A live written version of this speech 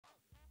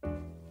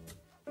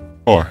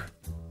Hi,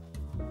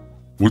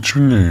 what's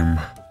your name,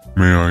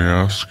 may I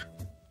ask?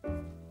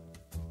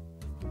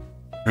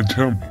 And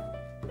tell me,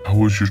 how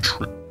was your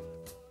trip?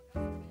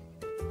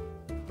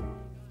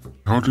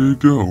 How did it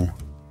go?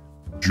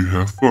 Did you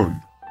have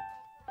fun?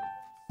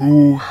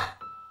 Who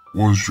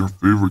was your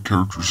favorite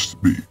characters to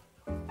be?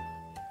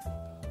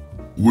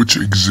 Which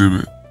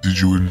exhibit did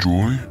you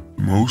enjoy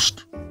the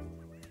most?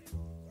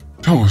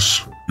 Tell us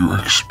your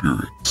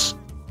experience.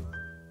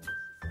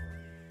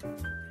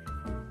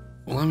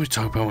 Well, let me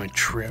talk about my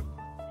trip.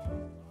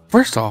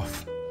 First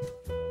off,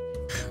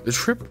 the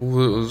trip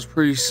was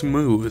pretty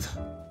smooth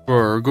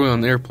for going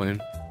on the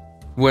airplane.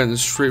 Went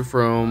straight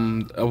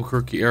from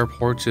Albuquerque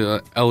Airport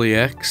to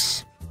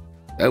LAX.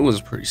 That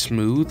was pretty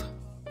smooth.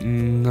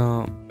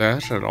 Not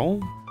bad at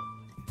all.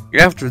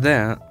 After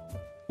that,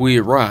 we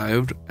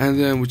arrived, and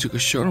then we took a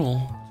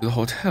shuttle to the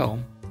hotel.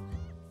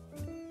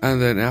 And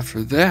then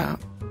after that,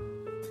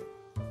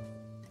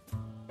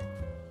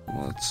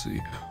 let's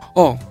see.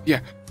 Oh, yeah.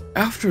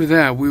 After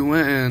that, we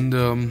went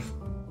and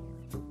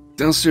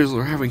downstairs we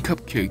were having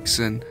cupcakes,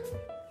 and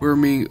we were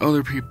meeting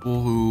other people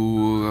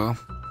who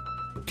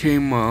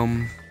came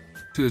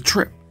to the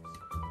trip.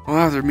 Well,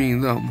 after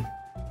meeting them,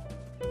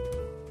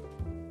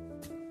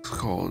 it's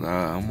called,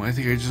 I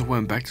think I just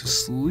went back to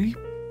sleep.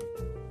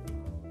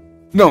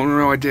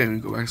 No, I didn't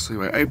go back to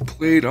sleep. I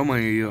played on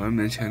my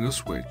Nintendo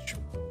Switch.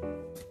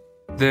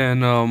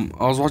 Then,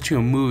 I was watching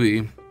a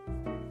movie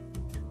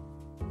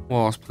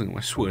while I was playing my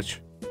Switch.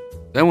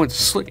 Then I went to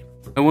sleep.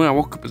 And when I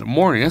woke up in the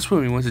morning, that's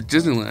when we went to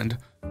Disneyland.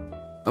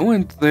 I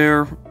went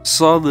there,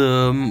 saw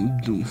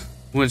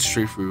went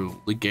straight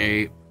through the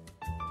gate,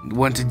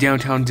 went to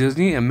downtown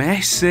Disney, and may I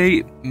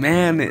say,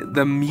 man,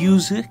 the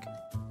music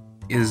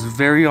is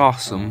very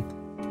awesome.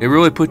 It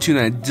really puts you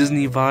in that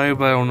Disney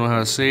vibe. I don't know how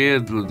to say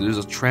it. There's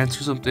a trance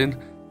or something,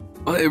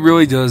 but it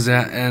really does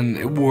that, and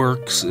it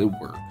works. It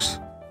works.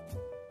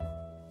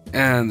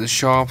 And the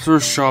shops,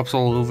 there's shops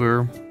all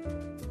over,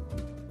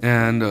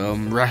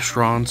 and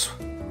restaurants.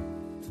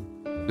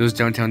 It was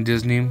downtown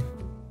Disney.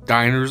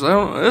 Diners. It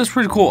was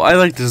pretty cool. I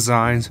like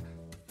designs.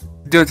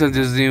 Downtown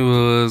Disney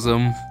was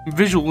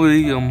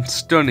visually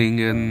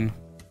stunning and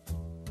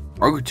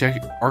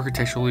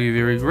architecturally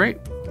very great.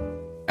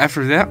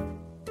 After that,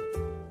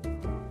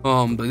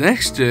 the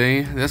next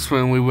day, that's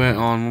when we went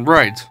on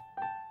rides.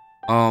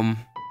 I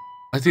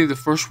think the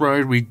first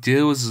ride we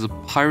did was the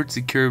Pirates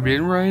of the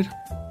Caribbean ride.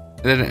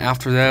 And then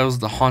after that was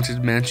the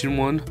Haunted Mansion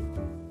one.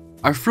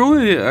 I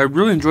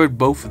really enjoyed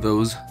both of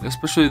those,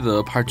 especially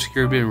the Pirates of the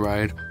Caribbean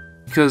ride,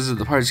 because of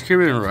the Pirates of the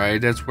Caribbean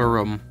ride, that's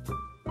where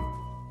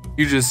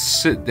you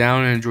just sit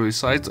down and enjoy the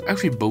sights.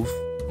 Actually, both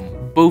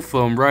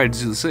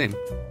rides do the same.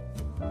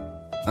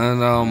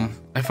 And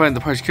I find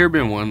the Pirates of the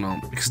Caribbean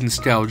one because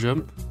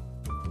nostalgia,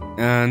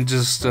 and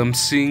just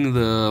seeing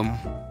the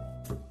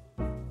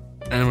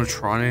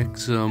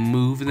animatronics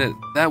move,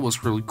 that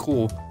was really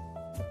cool,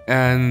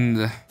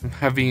 and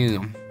having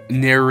a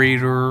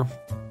narrator.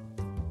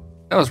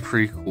 That was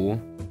pretty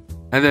cool.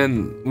 And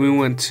then we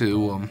went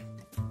to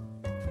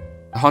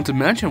the Haunted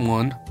Mansion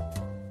one.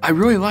 I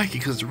really like it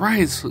because the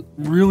rides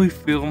really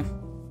feel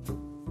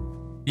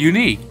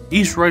unique.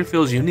 Each ride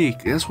feels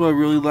unique. That's what I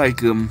really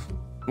like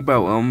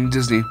about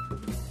Disney,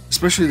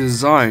 especially the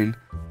design.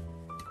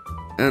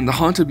 And the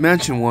Haunted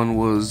Mansion one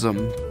was the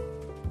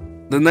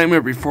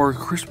Nightmare Before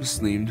Christmas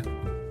themed,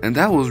 and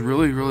that was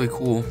really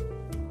cool.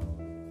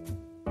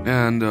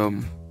 And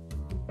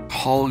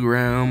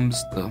holograms,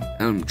 the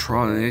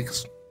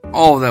animatronics,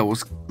 all of that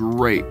was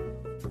great.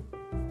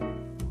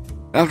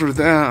 After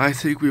that, I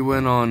think we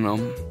went on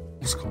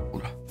what's it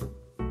called,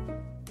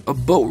 a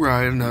boat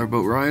ride, another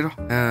boat ride,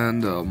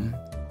 and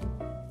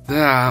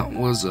that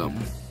was I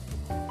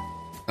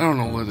don't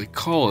know what they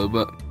call it,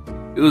 but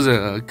it was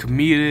a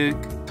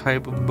comedic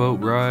type of boat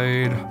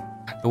ride.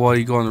 While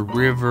you go on the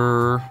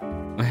river,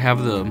 I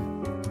have the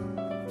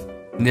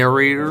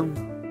narrator.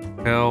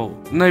 No,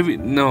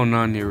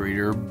 not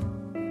narrator.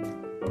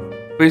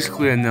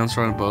 Basically, an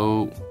announcer on a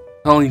boat,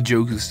 telling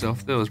jokes and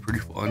stuff. That was pretty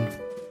fun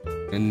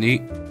and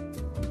neat.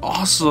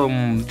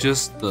 Awesome,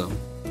 just the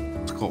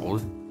what's it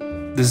called,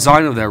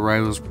 design of that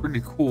ride was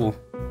pretty cool.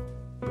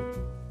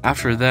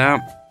 After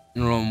that,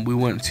 we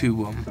went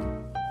to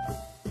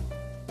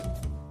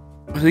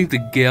I think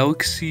the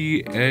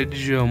Galaxy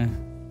Edge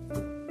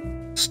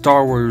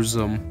Star Wars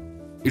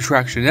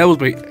attraction. That was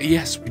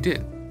yes, we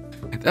did.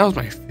 That was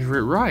my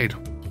favorite ride.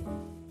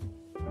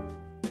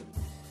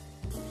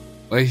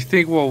 I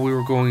think while we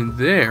were going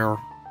there,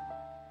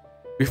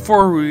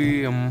 before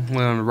we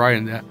went on a ride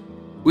in that,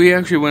 we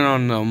actually went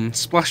on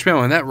Splash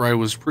Mountain. That ride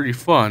was pretty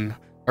fun.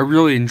 I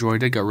really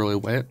enjoyed it. Got really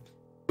wet.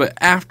 But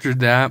after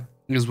that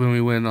is when we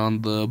went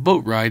on the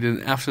boat ride,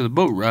 and after the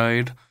boat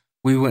ride,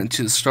 we went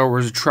to the Star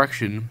Wars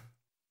attraction.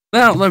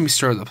 Now, let me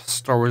start the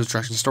Star Wars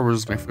attraction. Star Wars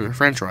is my favorite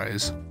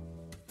franchise.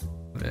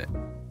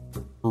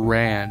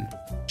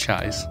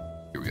 Franchise.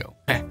 Here we go.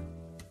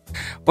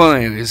 Well,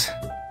 anyways,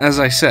 as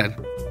I said,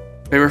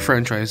 favorite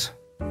franchise,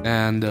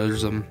 and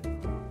there's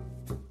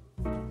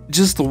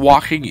just the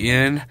walking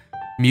in,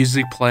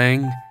 music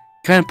playing,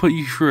 kind of put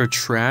you through a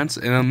trance,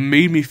 and it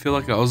made me feel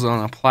like I was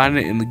on a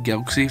planet in the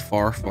galaxy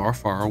far, far,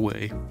 far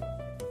away.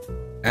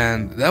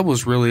 And that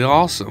was really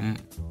awesome.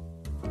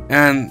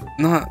 And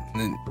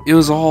it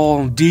was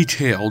all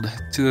detailed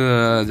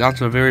down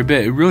to the very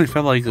bit. It really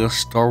felt like a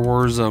Star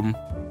Wars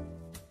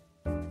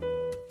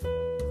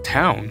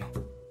town.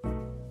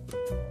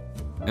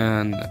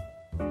 And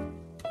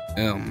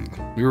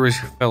we really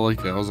felt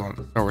like I was on a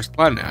Star Wars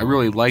planet. I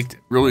really liked it,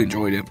 really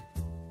enjoyed it.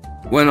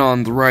 Went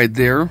on the ride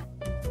there,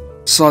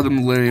 saw the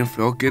Millennium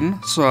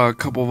Falcon, saw a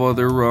couple of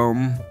other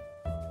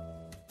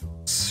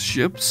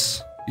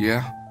ships,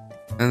 yeah,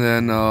 and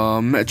then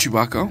met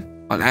Chewbacca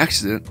on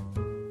accident.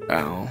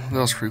 Oh, that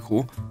was pretty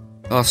cool.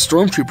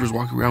 Stormtroopers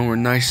walking around were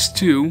nice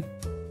too.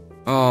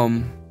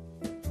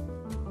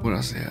 What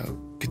else they have?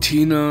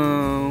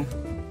 Katina.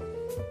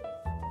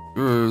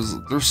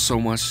 There's so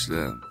much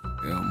that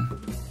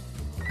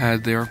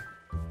had there.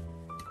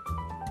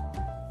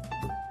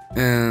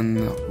 And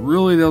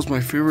really, that was my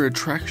favorite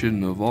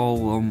attraction of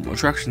all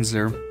attractions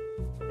there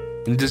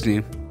in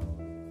Disney.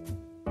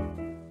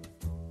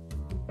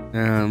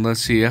 And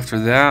let's see, after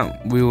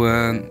that,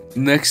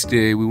 next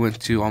day we went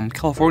to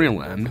California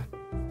Land.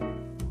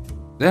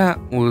 That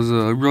was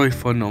a really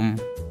fun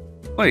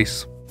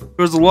place. There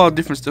was a lot of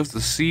different stuff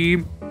to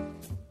see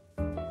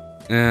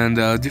and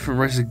different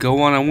rides to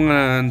go on. I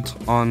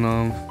went on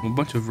a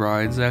bunch of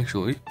rides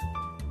actually.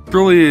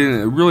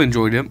 Really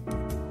enjoyed it,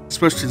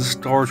 especially the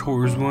Star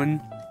Tours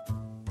one.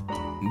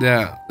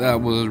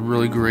 That was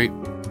really great.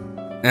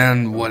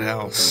 And what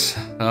else?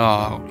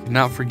 Oh,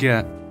 cannot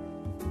forget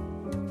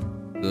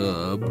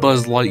the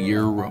Buzz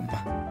Lightyear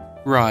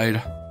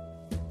ride.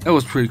 That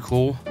was pretty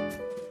cool.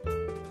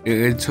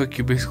 It took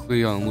you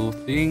basically on a little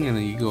thing, and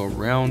then you go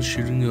around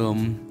shooting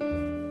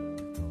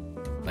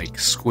like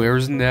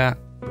squares and that,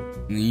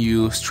 and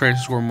you try to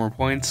score more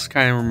points.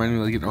 Kind of reminded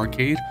me of like an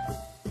arcade.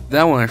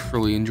 That one I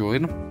really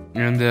enjoyed.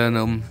 And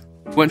then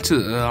went to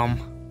the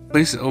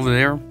place over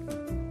there.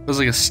 It was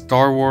like a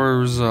Star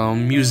Wars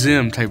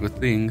museum type of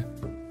thing,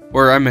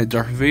 where I met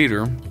Darth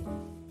Vader,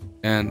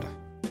 and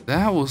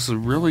that was a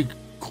really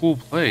cool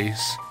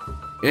place.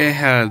 It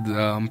had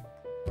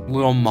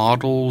little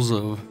models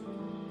of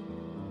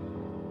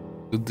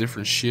the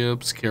different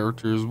ships,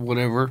 characters,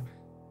 whatever,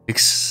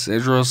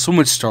 etc. So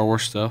much Star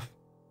Wars stuff,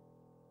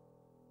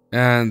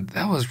 and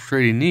that was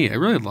pretty neat. I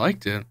really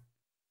liked it.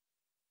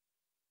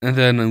 And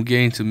then I'm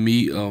getting to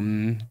meet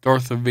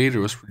Darth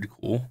Vader was pretty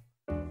cool.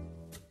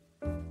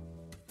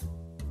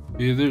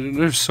 Yeah,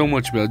 there's so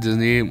much about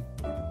Disney.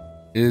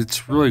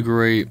 It's really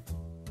great.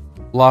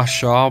 A lot of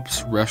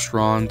shops,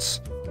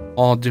 restaurants,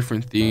 all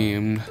different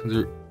themed.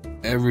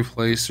 Every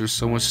place there's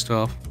so much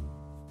stuff.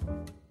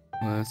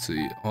 Let's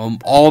see.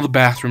 All the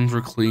bathrooms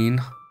were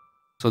clean,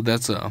 so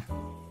that's a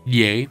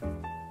yay.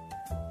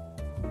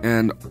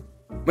 And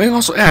may I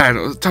also add,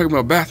 talking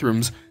about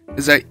bathrooms,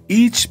 is that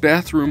each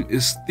bathroom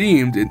is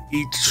themed in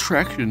each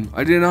attraction.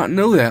 I did not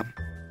know that.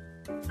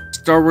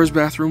 Star Wars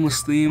bathroom was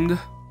themed.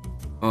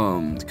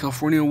 The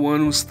California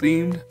one was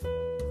themed.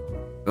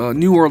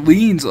 New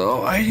Orleans.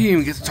 Oh, I didn't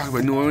even get to talk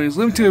about New Orleans.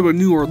 Let me tell you about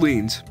New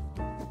Orleans.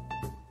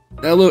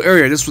 That little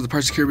area, this was the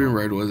Pirates of the Caribbean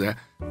ride was at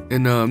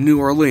in New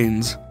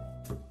Orleans.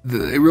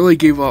 It really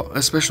gave up,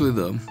 especially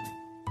the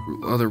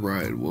other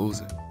ride. What was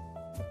it?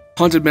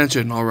 Haunted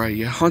Mansion. All right,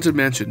 yeah, Haunted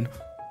Mansion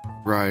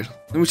ride.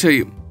 Let me tell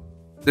you,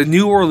 the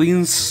New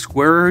Orleans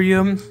Square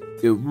area,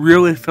 it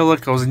really felt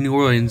like I was in New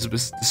Orleans,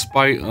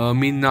 despite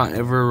me not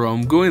ever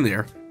going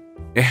there.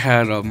 It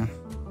had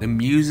the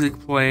music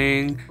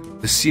playing,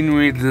 the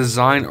scenery, the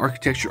design,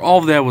 architecture, all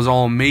of that was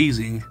all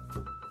amazing.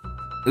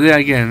 But then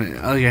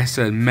again, like I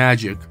said,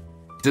 magic,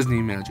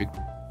 Disney magic.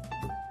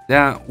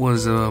 That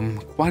was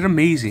quite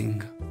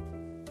amazing.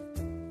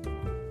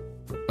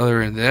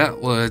 Other than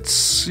that, let's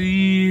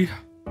see.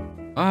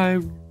 I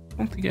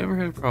don't think I ever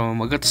had a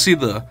problem. I got to see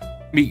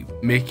meet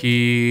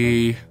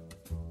Mickey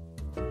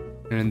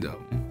and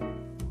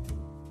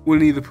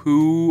Winnie the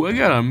Pooh. I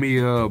got to meet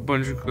a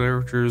bunch of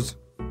characters.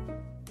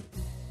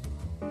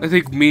 I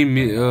think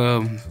Winnie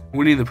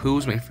the Pooh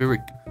was my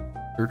favorite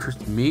characters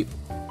to meet.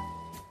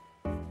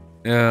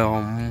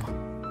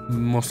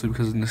 Mostly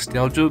because of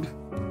nostalgia.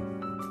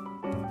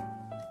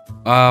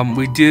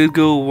 We did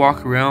go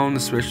walk around,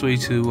 especially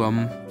to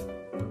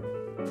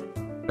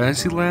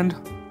Fantasyland.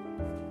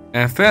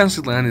 And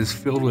Fantasyland is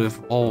filled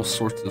with all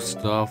sorts of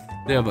stuff.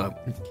 They have a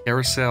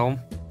carousel,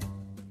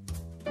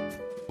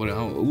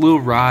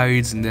 little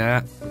rides and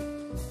that.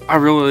 I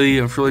really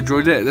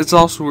enjoyed that. That's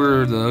also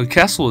where the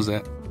castle is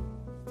at.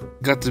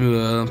 Got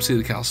to see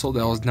the castle.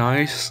 That was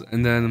nice.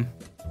 And then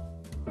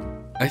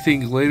I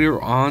think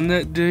later on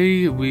that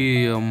day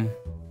we no,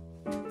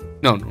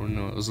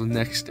 it was the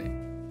next day.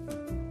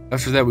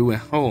 After that we went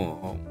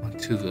home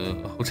to the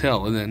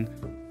hotel, and then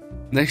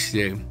next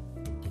day.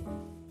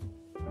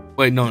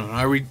 Wait, no,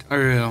 I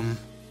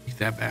take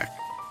that back.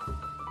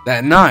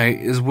 That night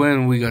is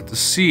when we got to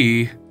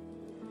see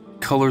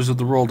Colors of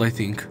the World. I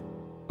think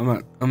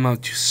I'm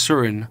not too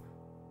certain,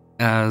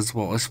 as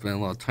well. I spent a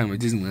lot of time at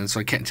Disneyland, so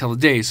I can't tell the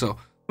day. So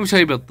let me tell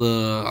you about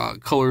the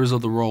Colors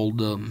of the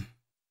World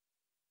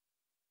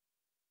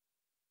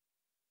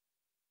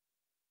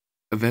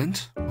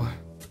event. What?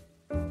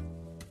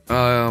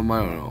 I don't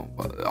know.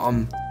 But,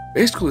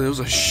 basically, there was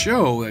a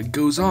show that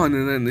goes on,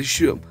 and then they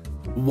shoot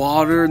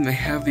water, and they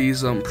have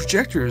these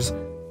projectors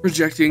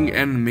projecting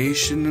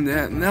animation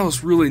and that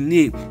was really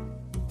neat.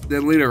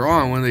 Then later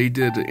on, when they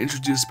did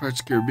introduce Pirates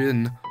of the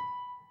Caribbean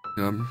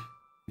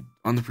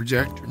on the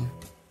projector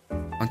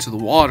onto the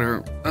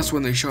water, that's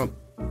when they shot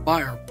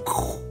fire.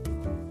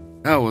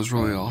 That was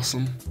really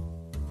awesome.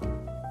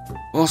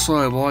 Also,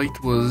 I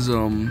liked was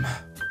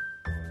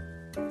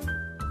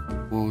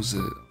what was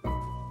it?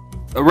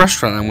 A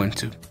restaurant I went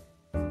to.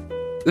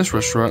 This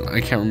restaurant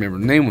I can't remember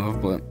the name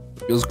of, but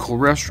it was a cool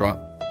restaurant.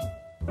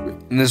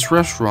 In this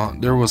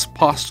restaurant, there was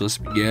pasta,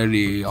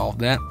 spaghetti, all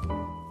that,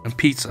 and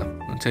pizza.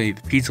 I'll tell you,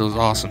 the pizza was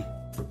awesome.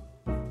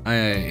 I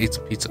ate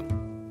some pizza.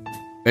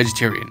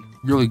 Vegetarian,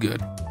 really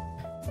good.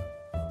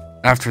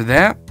 After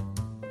that,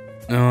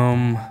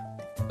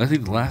 I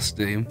think the last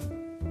day,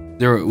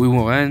 we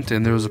went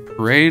and there was a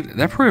parade.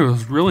 That parade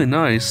was really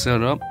nice,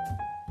 set up.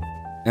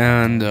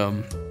 And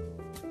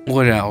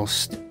what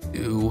else to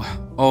do?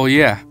 Oh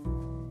yeah,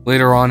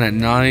 later on at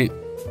night,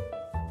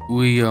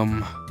 we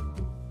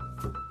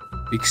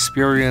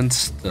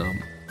experienced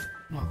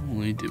not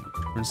only did we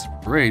experience the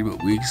parade,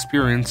 but we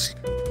experienced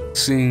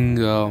seeing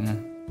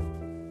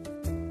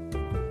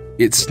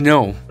it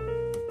snow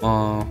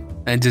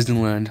at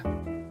Disneyland.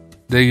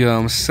 They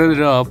set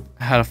it up,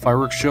 had a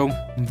fireworks show,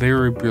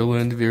 very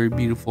brilliant, very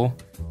beautiful,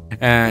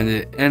 and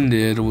it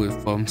ended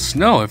with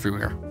snow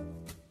everywhere.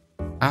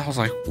 I was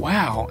like,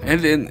 wow.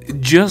 And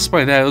then just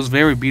by that, it was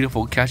very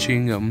beautiful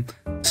catching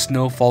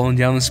snow falling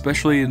down,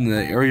 especially in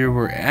the area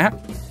we're at,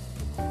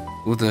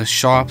 with the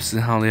shops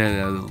and how they had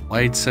the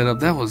lights set up.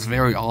 That was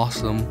very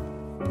awesome.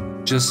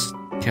 Just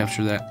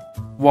capture that.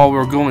 While we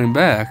were going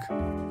back,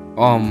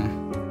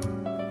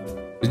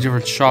 the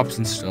different shops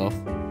and stuff,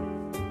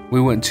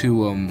 we went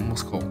to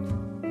what's it called?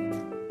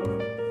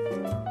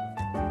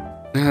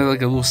 They had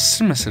like a little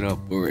cinema set up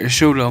where it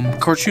showed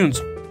cartoons,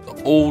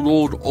 the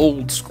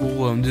old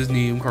school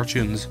Disney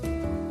cartoons.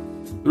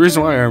 The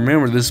reason why I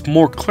remember this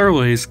more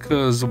clearly is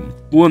because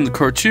one of the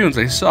cartoons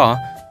I saw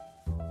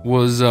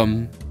was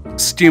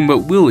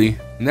Steamboat Willie,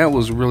 and that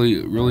was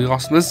really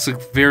awesome. That's a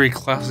very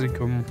classic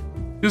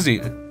Disney.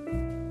 I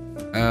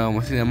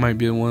think that might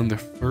be one of their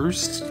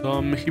first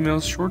Mickey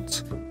Mouse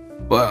shorts.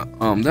 But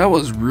that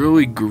was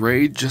really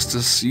great just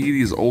to see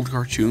these old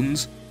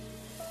cartoons.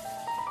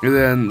 And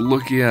then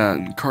looking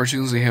at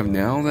cartoons they have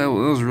now, that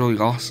was really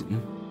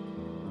awesome.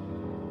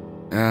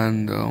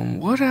 And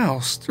what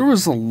else? There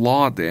was a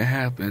lot that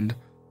happened.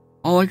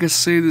 All I can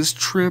say, this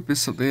trip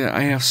is something that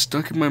I have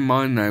stuck in my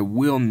mind and I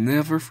will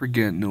never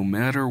forget no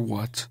matter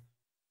what.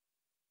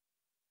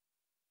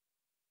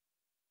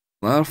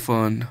 A lot of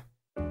fun.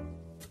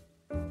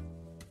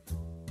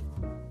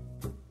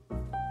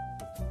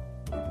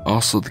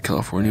 Also, the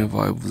California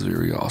vibe was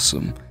very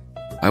awesome.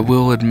 I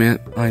will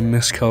admit, I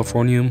miss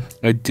California.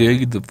 I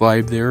dig the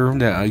vibe there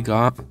that I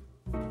got.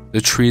 The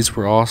trees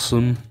were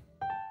awesome.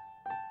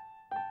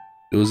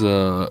 It was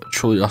a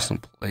truly awesome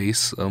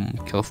place.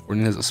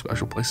 California has a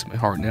special place in my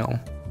heart now.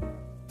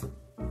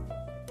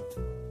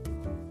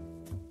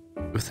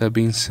 With that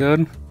being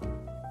said,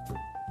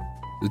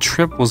 the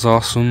trip was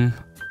awesome.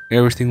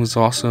 Everything was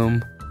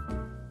awesome.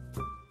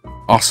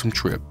 Awesome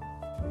trip.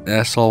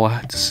 That's all I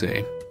had to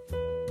say.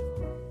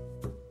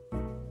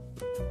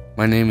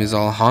 My name is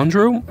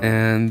Alejandro,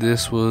 and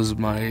this was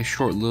my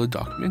short little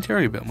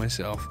documentary about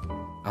myself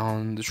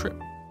on the trip.